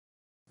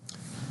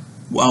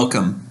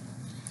Welcome.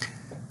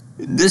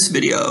 In this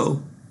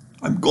video,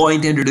 I'm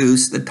going to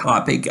introduce the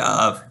topic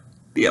of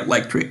the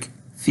electric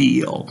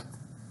field.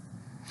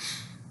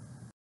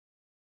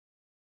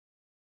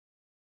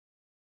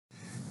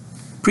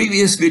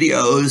 Previous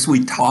videos,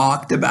 we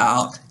talked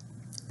about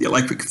the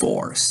electric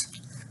force.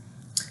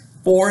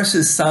 Force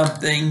is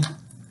something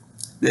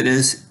that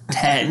is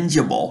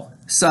tangible,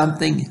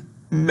 something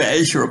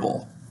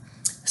measurable,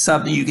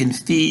 something you can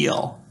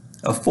feel.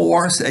 A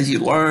force, as you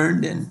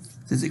learned in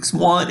Physics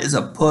 1, is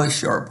a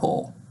push or a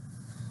pull.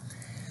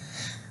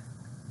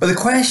 But the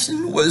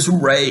question was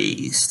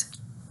raised,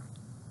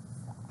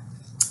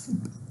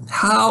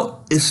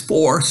 how is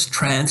force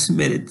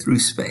transmitted through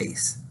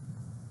space?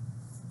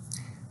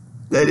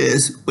 That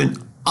is, when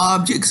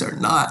objects are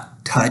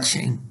not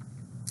touching,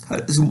 how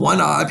does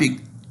one object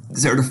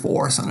exert a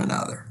force on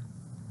another?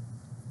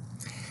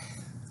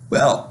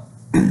 Well,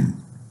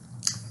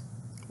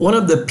 one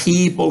of the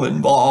people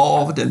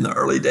involved in the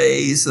early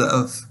days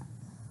of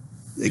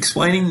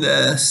explaining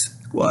this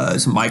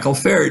was Michael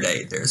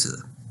Faraday. There's a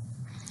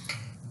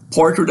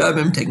portrait of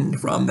him taken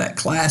from that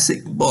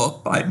classic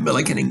book by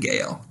Millikan and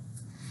Gale.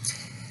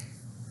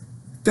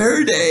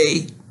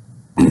 Faraday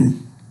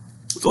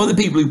was one of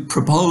the people who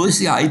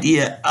proposed the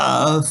idea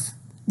of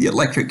the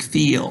electric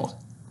field.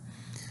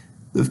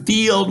 The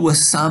field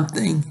was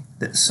something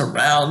that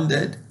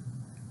surrounded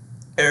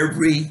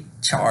every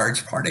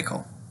charged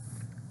particle.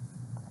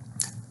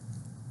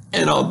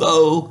 And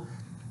although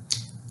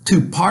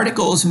two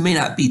particles may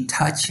not be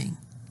touching,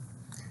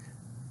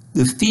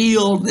 the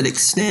field that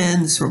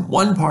extends from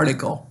one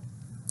particle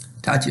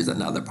touches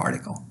another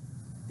particle,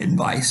 and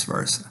vice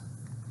versa.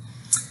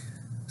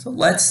 So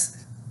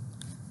let's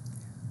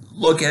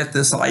look at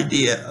this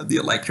idea of the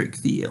electric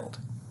field.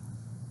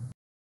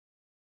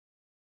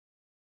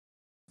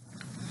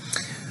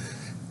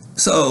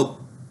 So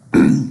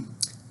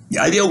the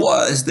idea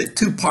was that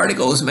two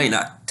particles may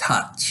not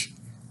touch,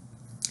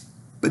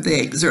 but they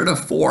exert a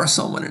force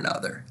on one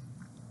another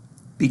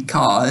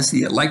because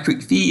the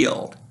electric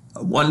field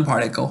of one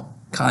particle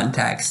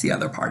contacts the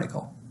other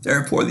particle.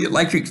 Therefore, the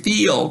electric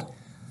field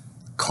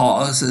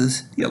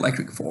causes the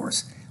electric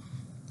force.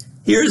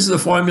 Here's the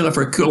formula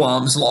for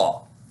Coulomb's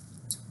law.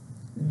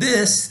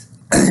 This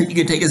you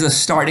can take as a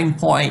starting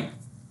point,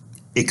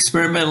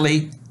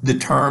 experimentally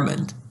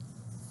determined.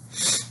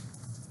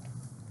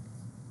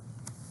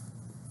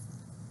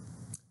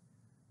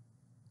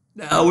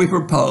 Now we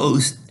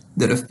propose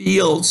that a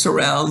field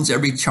surrounds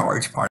every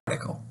charged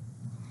particle.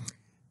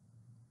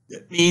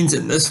 That means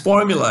in this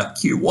formula,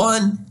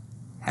 Q1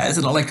 has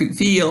an electric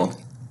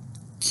field,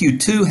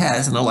 Q2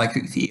 has an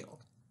electric field.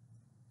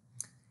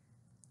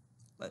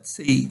 Let's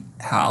see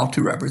how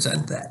to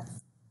represent that.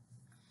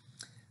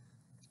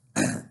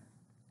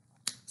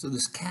 So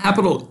this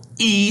capital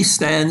E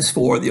stands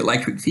for the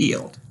electric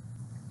field.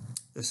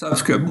 The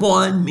subscript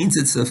 1 means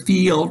it's a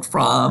field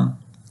from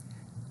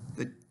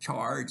the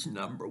charge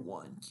number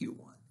 1, Q1.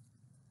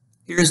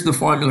 Here's the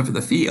formula for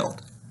the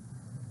field.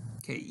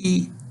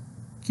 KE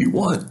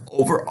Q1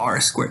 over R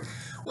squared.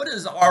 What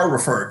does R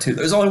refer to?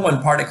 There's only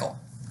one particle.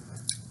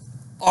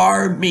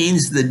 R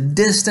means the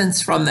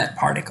distance from that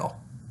particle.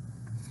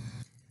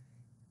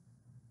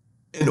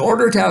 In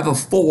order to have a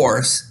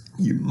force,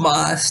 you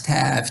must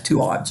have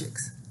two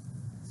objects.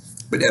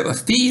 But to have a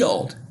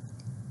field,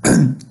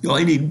 you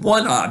only need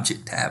one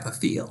object to have a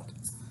field.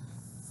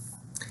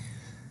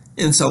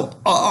 And so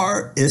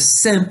R is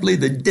simply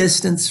the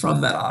distance from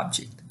that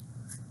object.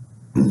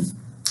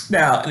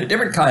 Now, in a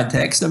different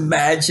context,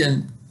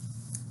 imagine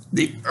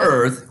the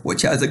Earth,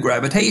 which has a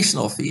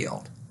gravitational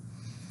field.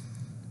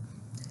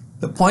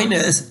 The point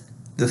is,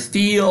 the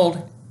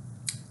field,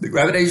 the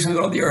gravitational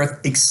field of the Earth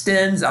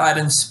extends out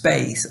in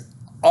space.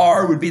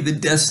 R would be the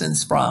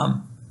distance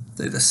from,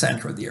 say, the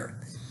center of the Earth.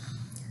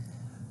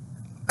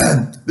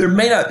 There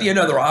may not be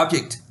another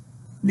object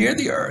near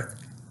the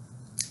Earth,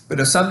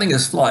 but if something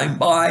is flying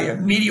by, a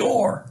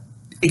meteor,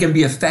 it can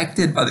be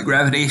affected by the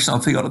gravitational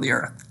field of the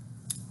Earth.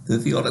 The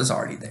field is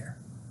already there.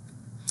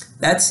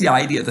 That's the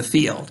idea of the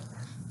field.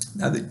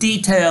 Now, the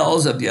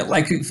details of the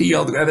electric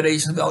field, the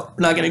gravitational field,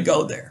 we're not going to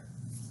go there.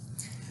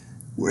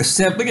 We're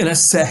simply going to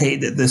say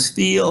that this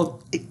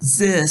field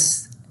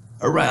exists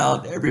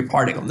around every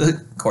particle.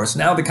 Of course,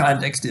 now the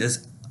context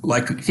is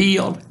electric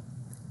field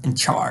and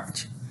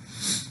charge.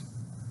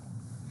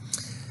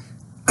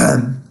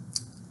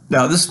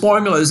 Now, this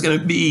formula is going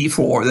to be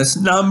for this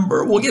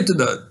number. We'll get to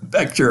the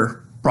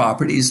vector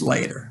properties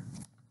later.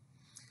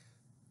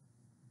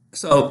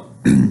 So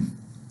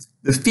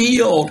the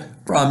field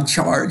from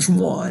charge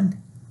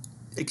 1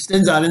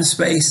 extends out in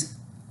space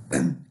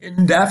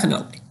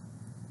indefinitely.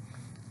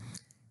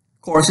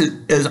 Of course,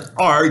 as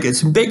R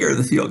gets bigger,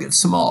 the field gets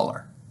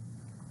smaller.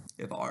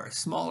 If R is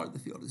smaller, the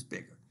field is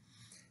bigger.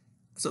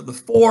 So the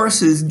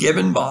force is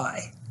given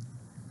by,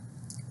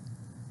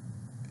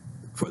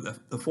 for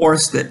the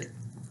force that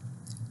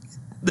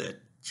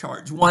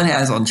charge 1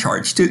 has on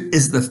charge 2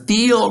 is the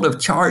field of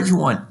charge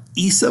 1,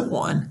 E sub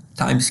 1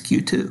 times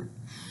Q2.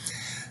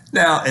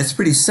 Now, it's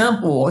pretty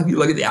simple if you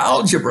look at the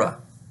algebra.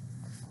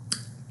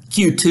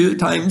 Q2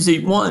 times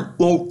Z1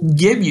 will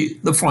give you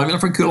the formula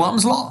for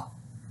Coulomb's law.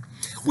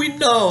 We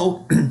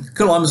know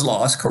Coulomb's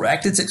law is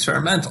correct. It's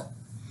experimental.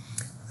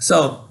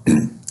 So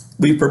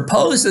we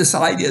propose this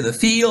idea of the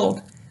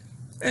field,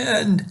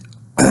 and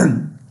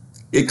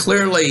it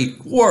clearly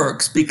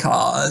works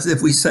because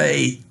if we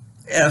say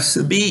F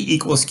sub B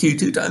equals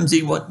Q2 times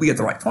Z1, we get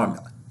the right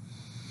formula.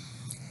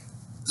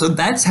 So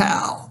that's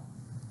how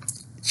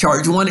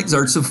charge 1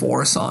 exerts a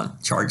force on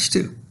charge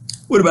 2.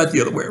 What about the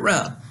other way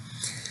around?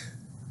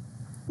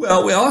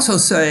 Well, we also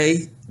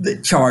say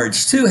that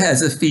charge 2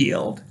 has a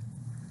field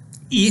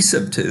E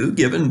sub 2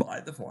 given by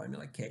the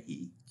formula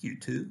KE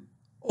Q2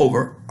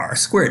 over R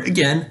squared.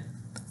 Again,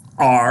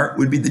 R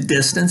would be the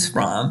distance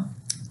from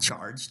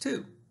charge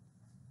 2.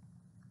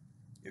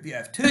 If you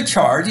have 2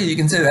 charges, you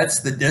can say that's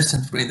the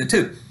distance between the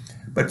two.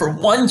 But for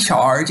one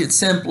charge, it's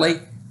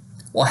simply,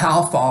 well,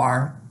 how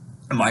far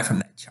am I from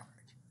that charge?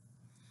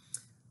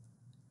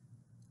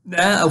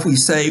 Now, if we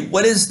say,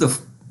 what is the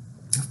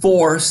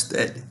force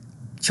that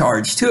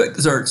charge 2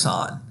 exerts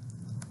on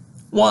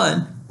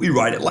 1, we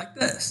write it like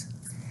this.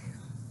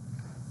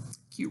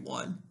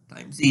 Q1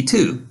 times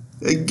Z2.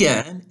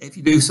 Again, if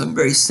you do some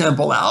very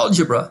simple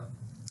algebra,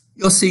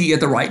 you'll see you get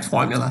the right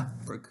formula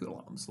for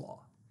Coulomb's law.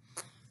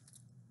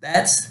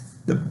 That's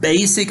the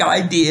basic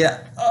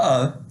idea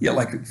of the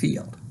electric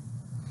field.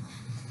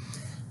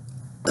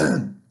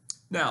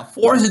 Now,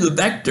 force is a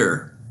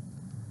vector,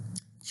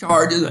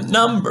 charge is a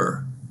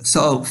number,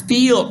 so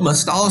field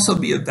must also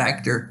be a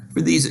vector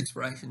for these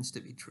expressions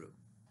to be true.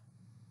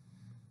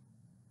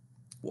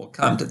 We'll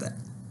come to that.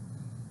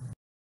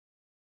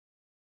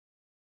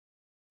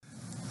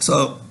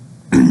 So,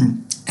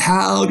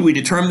 how do we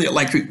determine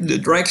the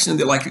direction of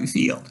the electric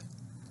field?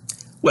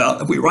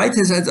 Well, if we write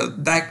this as a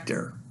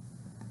vector,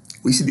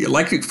 we see the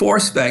electric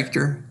force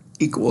vector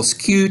equals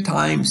Q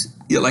times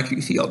the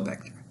electric field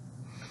vector.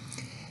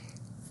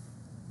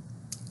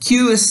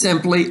 Q is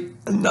simply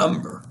a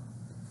number.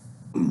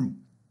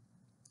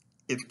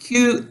 If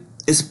Q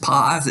is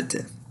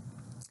positive,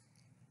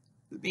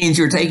 it means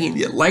you're taking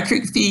the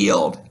electric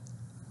field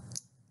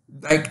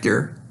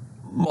vector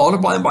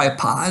multiplying by a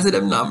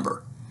positive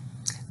number.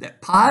 That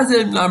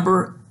positive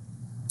number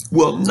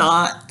will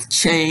not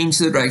change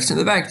the direction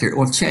of the vector. It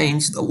will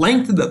change the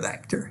length of the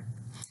vector.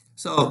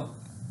 So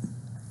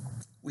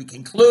we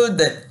conclude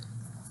that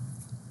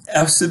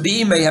F sub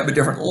B may have a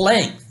different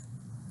length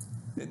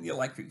than the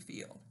electric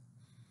field.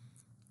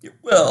 It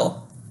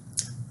will,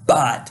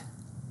 but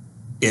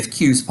if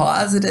Q is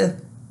positive,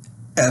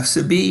 F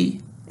sub B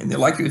and the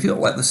electric field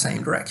will have the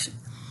same direction.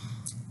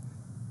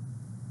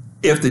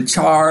 If the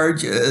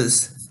charge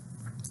is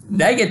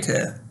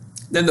negative,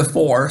 then the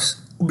force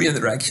will be in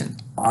the direction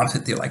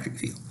opposite the electric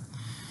field.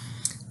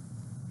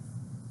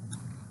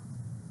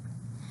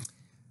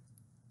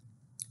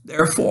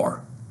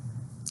 Therefore,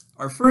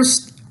 our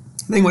first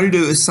thing we want to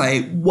do is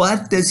say,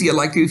 what does the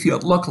electric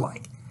field look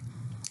like?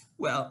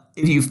 Well,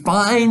 if you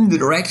find the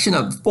direction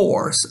of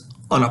force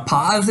on a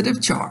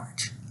positive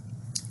charge,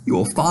 you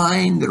will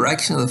find the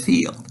direction of the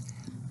field.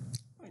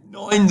 By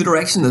knowing the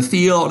direction of the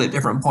field at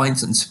different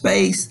points in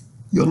space,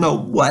 you'll know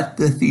what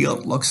the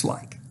field looks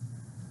like.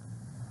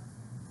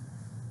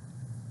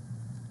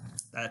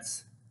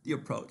 That's the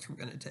approach we're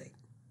going to take.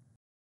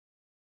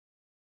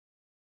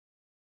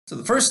 So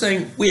the first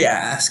thing we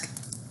ask,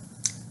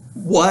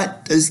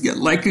 what does the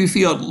electric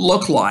field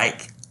look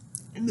like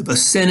in the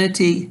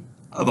vicinity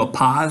of a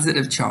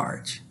positive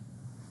charge?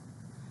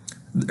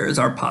 There's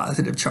our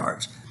positive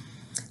charge.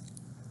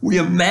 We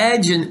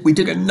imagine we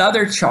took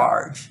another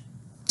charge,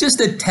 just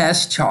a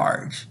test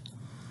charge.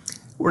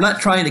 We're not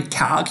trying to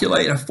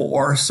calculate a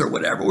force or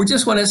whatever. We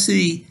just want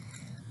to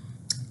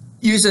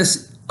use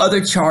this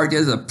other charge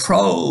as a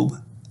probe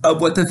of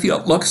what the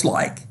field looks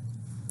like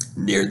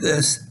near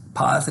this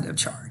positive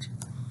charge.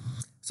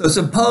 So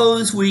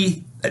suppose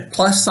at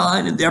plus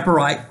sign in the upper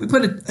right, we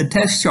put a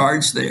test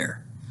charge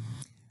there.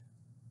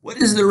 What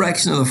is the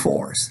direction of the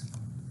force?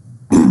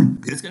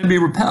 It's going to be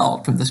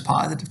repelled from this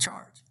positive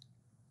charge.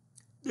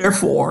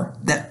 Therefore,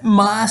 that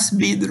must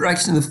be the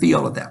direction of the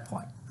field at that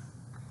point.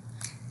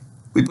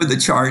 We put the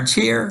charge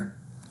here,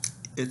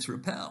 it's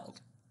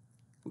repelled.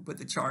 We put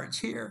the charge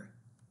here,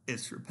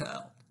 it's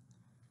repelled.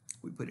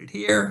 We put it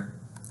here,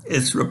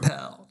 it's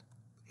repelled.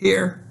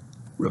 Here,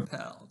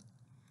 repelled.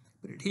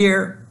 Put it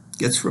here,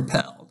 gets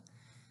repelled.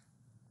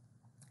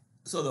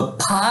 So the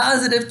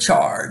positive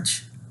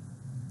charge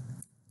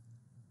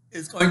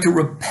is going to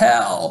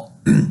repel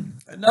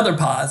another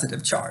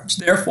positive charge.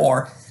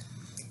 Therefore,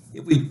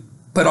 if we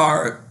put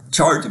our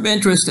charge of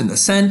interest in the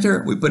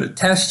center, we put a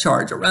test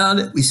charge around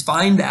it, we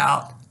find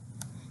out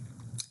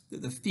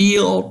that the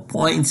field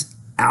points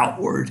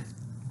outward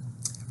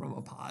from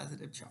a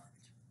positive charge.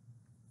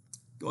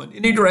 Go in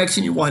any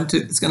direction you want to,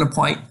 it's going to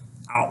point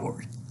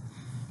outward.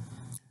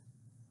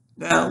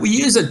 Now, we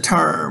use a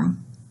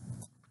term.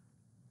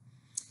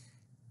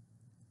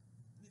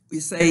 We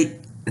say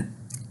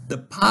the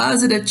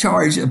positive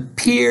charge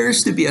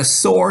appears to be a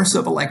source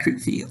of electric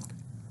field.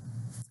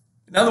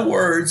 In other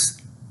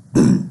words,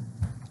 the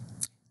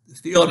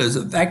field is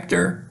a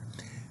vector.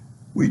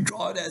 We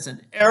draw it as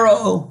an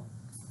arrow.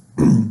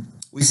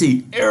 We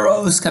see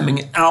arrows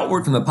coming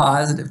outward from the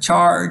positive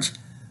charge.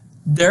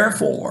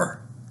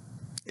 Therefore,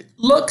 it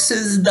looks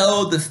as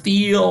though the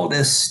field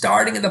is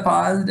starting at the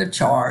positive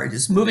charge,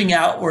 is moving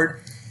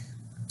outward.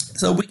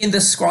 So we can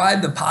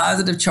describe the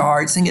positive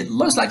charge saying it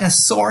looks like a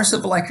source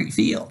of electric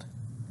field.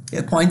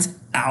 It points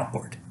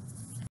outward.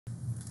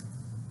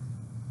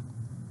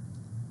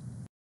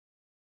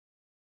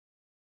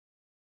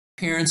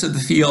 Appearance of the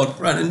field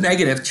run a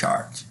negative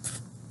charge.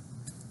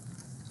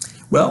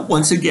 Well,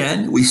 once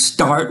again, we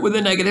start with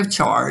a negative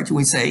charge and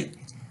we say,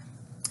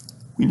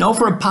 we know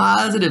for a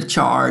positive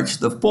charge,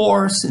 the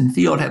force and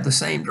field have the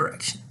same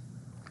direction.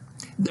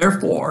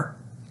 Therefore,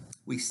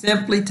 we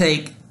simply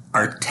take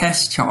our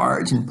test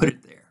charge and put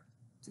it there.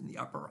 It's in the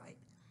upper right.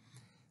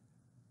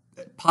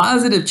 That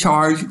positive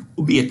charge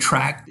will be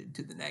attracted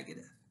to the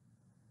negative.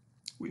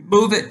 We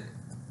move it,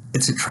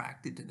 it's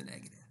attracted to the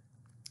negative.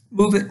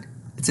 Move it,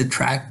 it's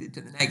attracted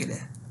to the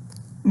negative.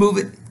 Move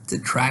it, it's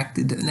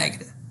attracted to the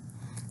negative.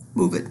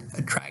 Move it,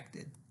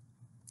 attracted,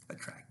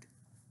 attracted.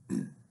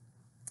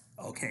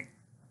 Okay.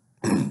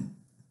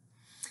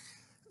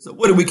 So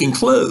what do we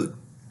conclude?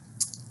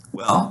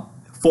 Well,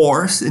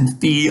 force and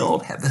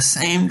field have the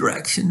same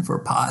direction for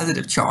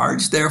positive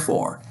charge.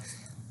 Therefore,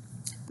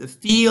 the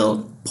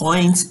field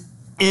points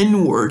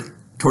inward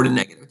toward a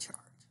negative charge.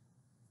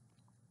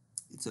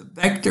 It's a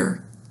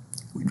vector.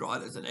 We draw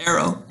it as an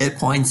arrow. It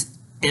points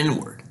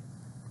inward.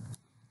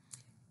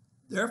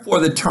 Therefore,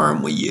 the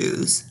term we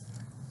use,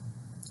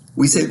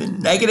 we say the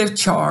negative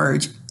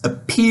charge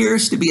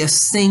appears to be a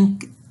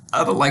sink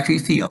of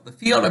electric field. The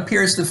field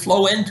appears to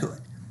flow into it.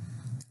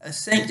 A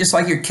sink, just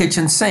like your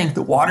kitchen sink,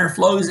 the water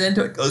flows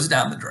into it, goes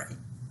down the drain.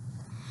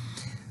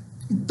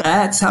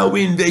 That's how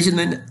we envision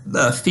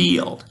the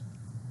field.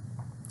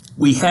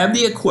 We have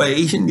the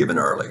equation given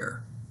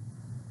earlier.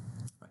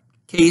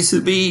 K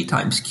sub E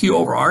times Q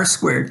over R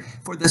squared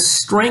for the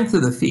strength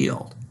of the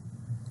field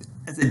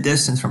as a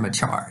distance from a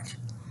charge.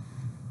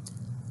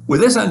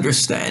 With this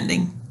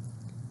understanding,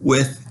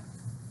 with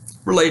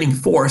relating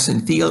force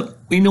and field,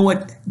 we know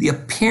what the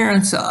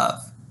appearance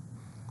of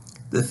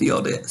the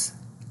field is.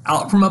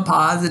 Out from a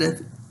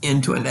positive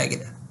into a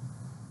negative.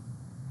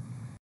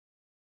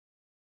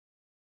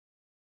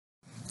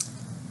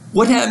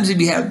 What happens if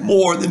you have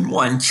more than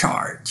one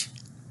charge?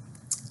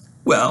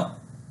 Well,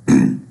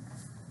 I'm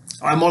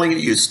only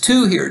going to use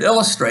two here to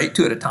illustrate,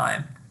 two at a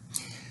time.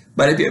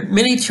 But if you have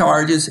many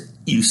charges,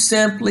 you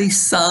simply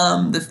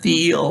sum the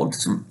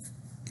fields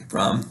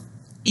from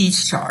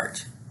each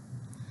charge.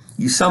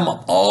 You sum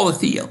up all the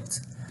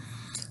fields.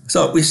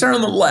 So if we start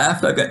on the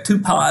left, I've got two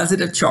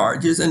positive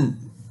charges, and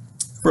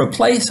for a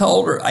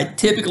placeholder, I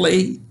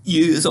typically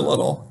use a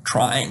little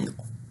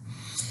triangle.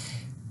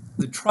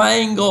 The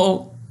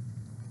triangle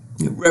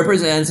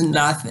represents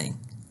nothing.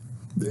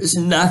 There's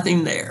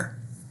nothing there.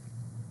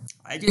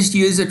 I just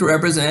use it to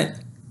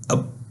represent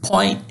a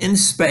point in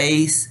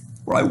space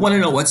where I want to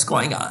know what's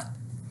going on.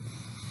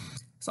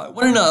 So I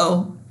want to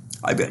know,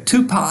 I've got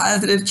two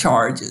positive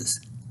charges.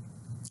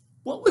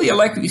 What would the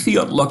electric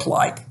field look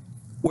like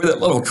where that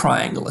little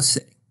triangle is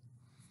sitting?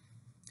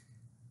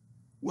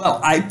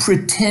 Well, I'm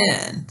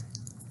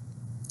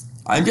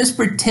just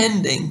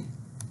pretending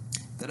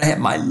that I have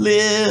my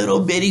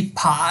little bitty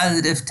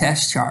positive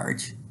test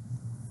charge.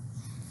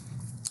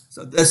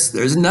 So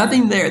there's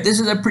nothing there. This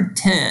is a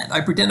pretend.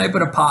 I pretend I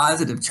put a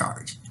positive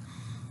charge.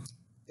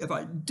 If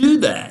I do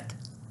that,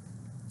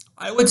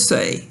 I would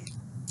say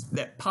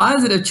that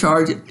positive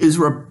charge is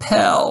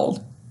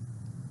repelled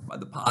by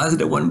the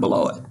positive one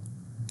below it.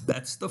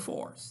 That's the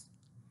force.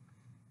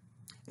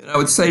 And I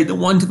would say the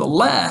one to the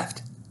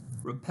left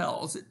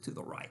repels it to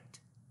the right.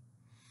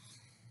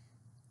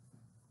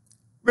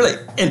 Really,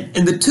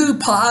 and the two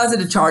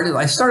positive charges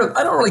I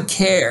don't really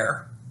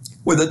care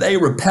whether they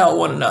repel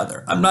one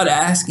another. I'm not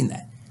asking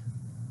that.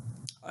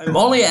 I'm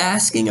only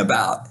asking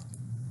about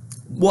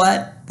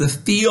what the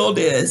field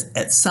is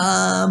at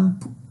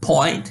some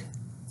point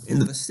in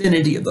the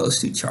vicinity of those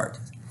two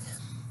charges.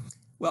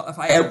 Well, if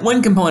I have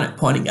one component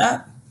pointing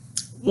up,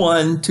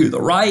 one to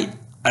the right,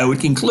 I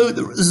would conclude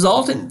the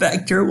resultant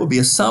vector will be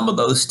a sum of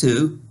those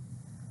two.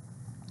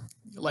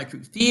 The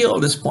electric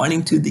field is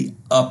pointing to the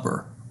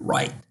upper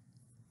right.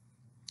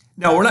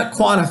 Now, we're not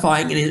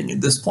quantifying anything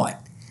at this point.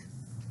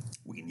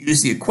 We can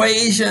use the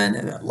equation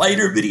in a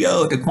later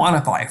video to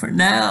quantify. For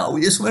now,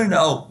 we just want to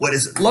know, what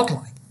does it look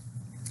like?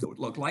 So it would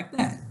look like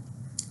that,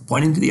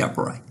 pointing to the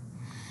upper right.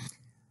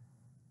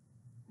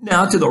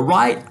 Now, to the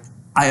right,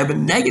 I have a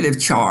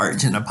negative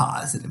charge and a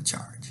positive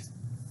charge.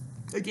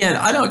 Again,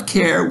 I don't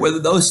care whether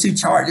those two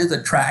charges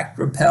attract,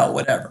 repel,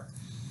 whatever.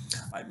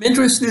 I'm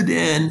interested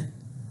in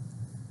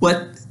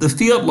what the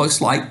field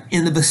looks like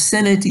in the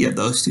vicinity of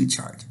those two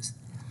charges.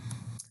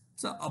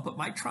 So I'll put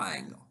my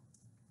triangle.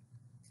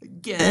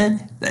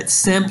 Again, that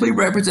simply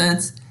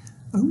represents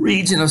a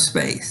region of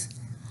space.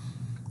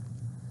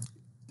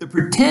 The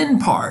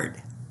pretend part,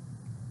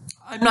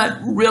 I'm not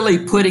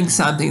really putting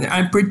something there.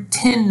 I'm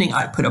pretending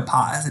I put a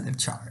positive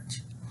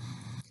charge.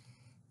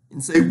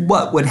 And say,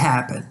 what would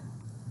happen?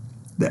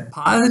 that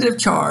positive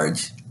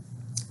charge,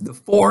 the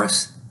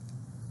force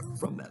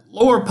from that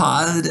lower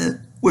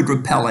positive would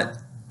repel it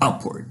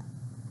upward.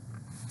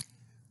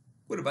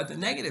 What about the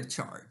negative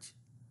charge?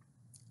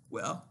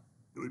 Well,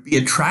 it would be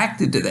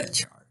attracted to that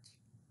charge.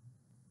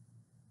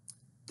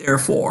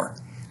 Therefore,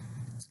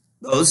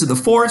 those are the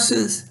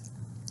forces.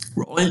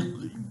 We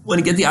only want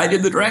to get the idea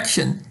of the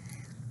direction.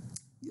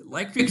 The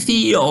electric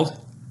field,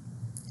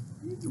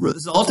 the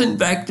resultant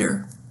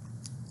vector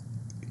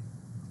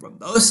from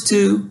those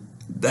two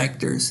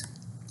vectors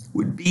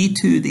would be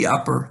to the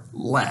upper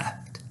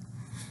left.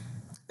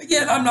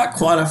 Again, I'm not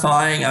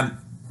quantifying.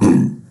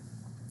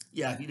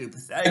 If you do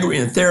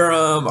Pythagorean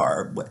theorem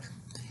or what,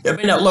 it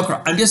may not look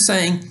right. I'm just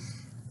saying,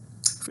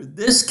 for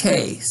this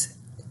case,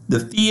 the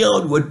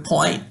field would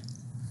point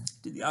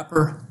to the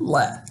upper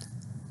left.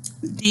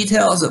 The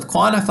details of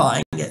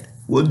quantifying it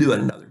we'll do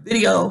in another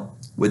video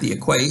with the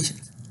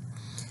equations.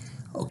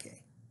 Okay.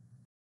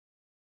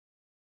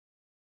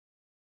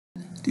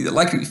 To the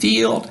electric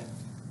field,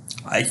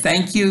 I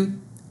thank you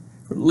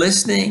for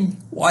listening,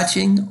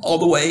 watching all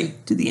the way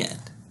to the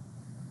end.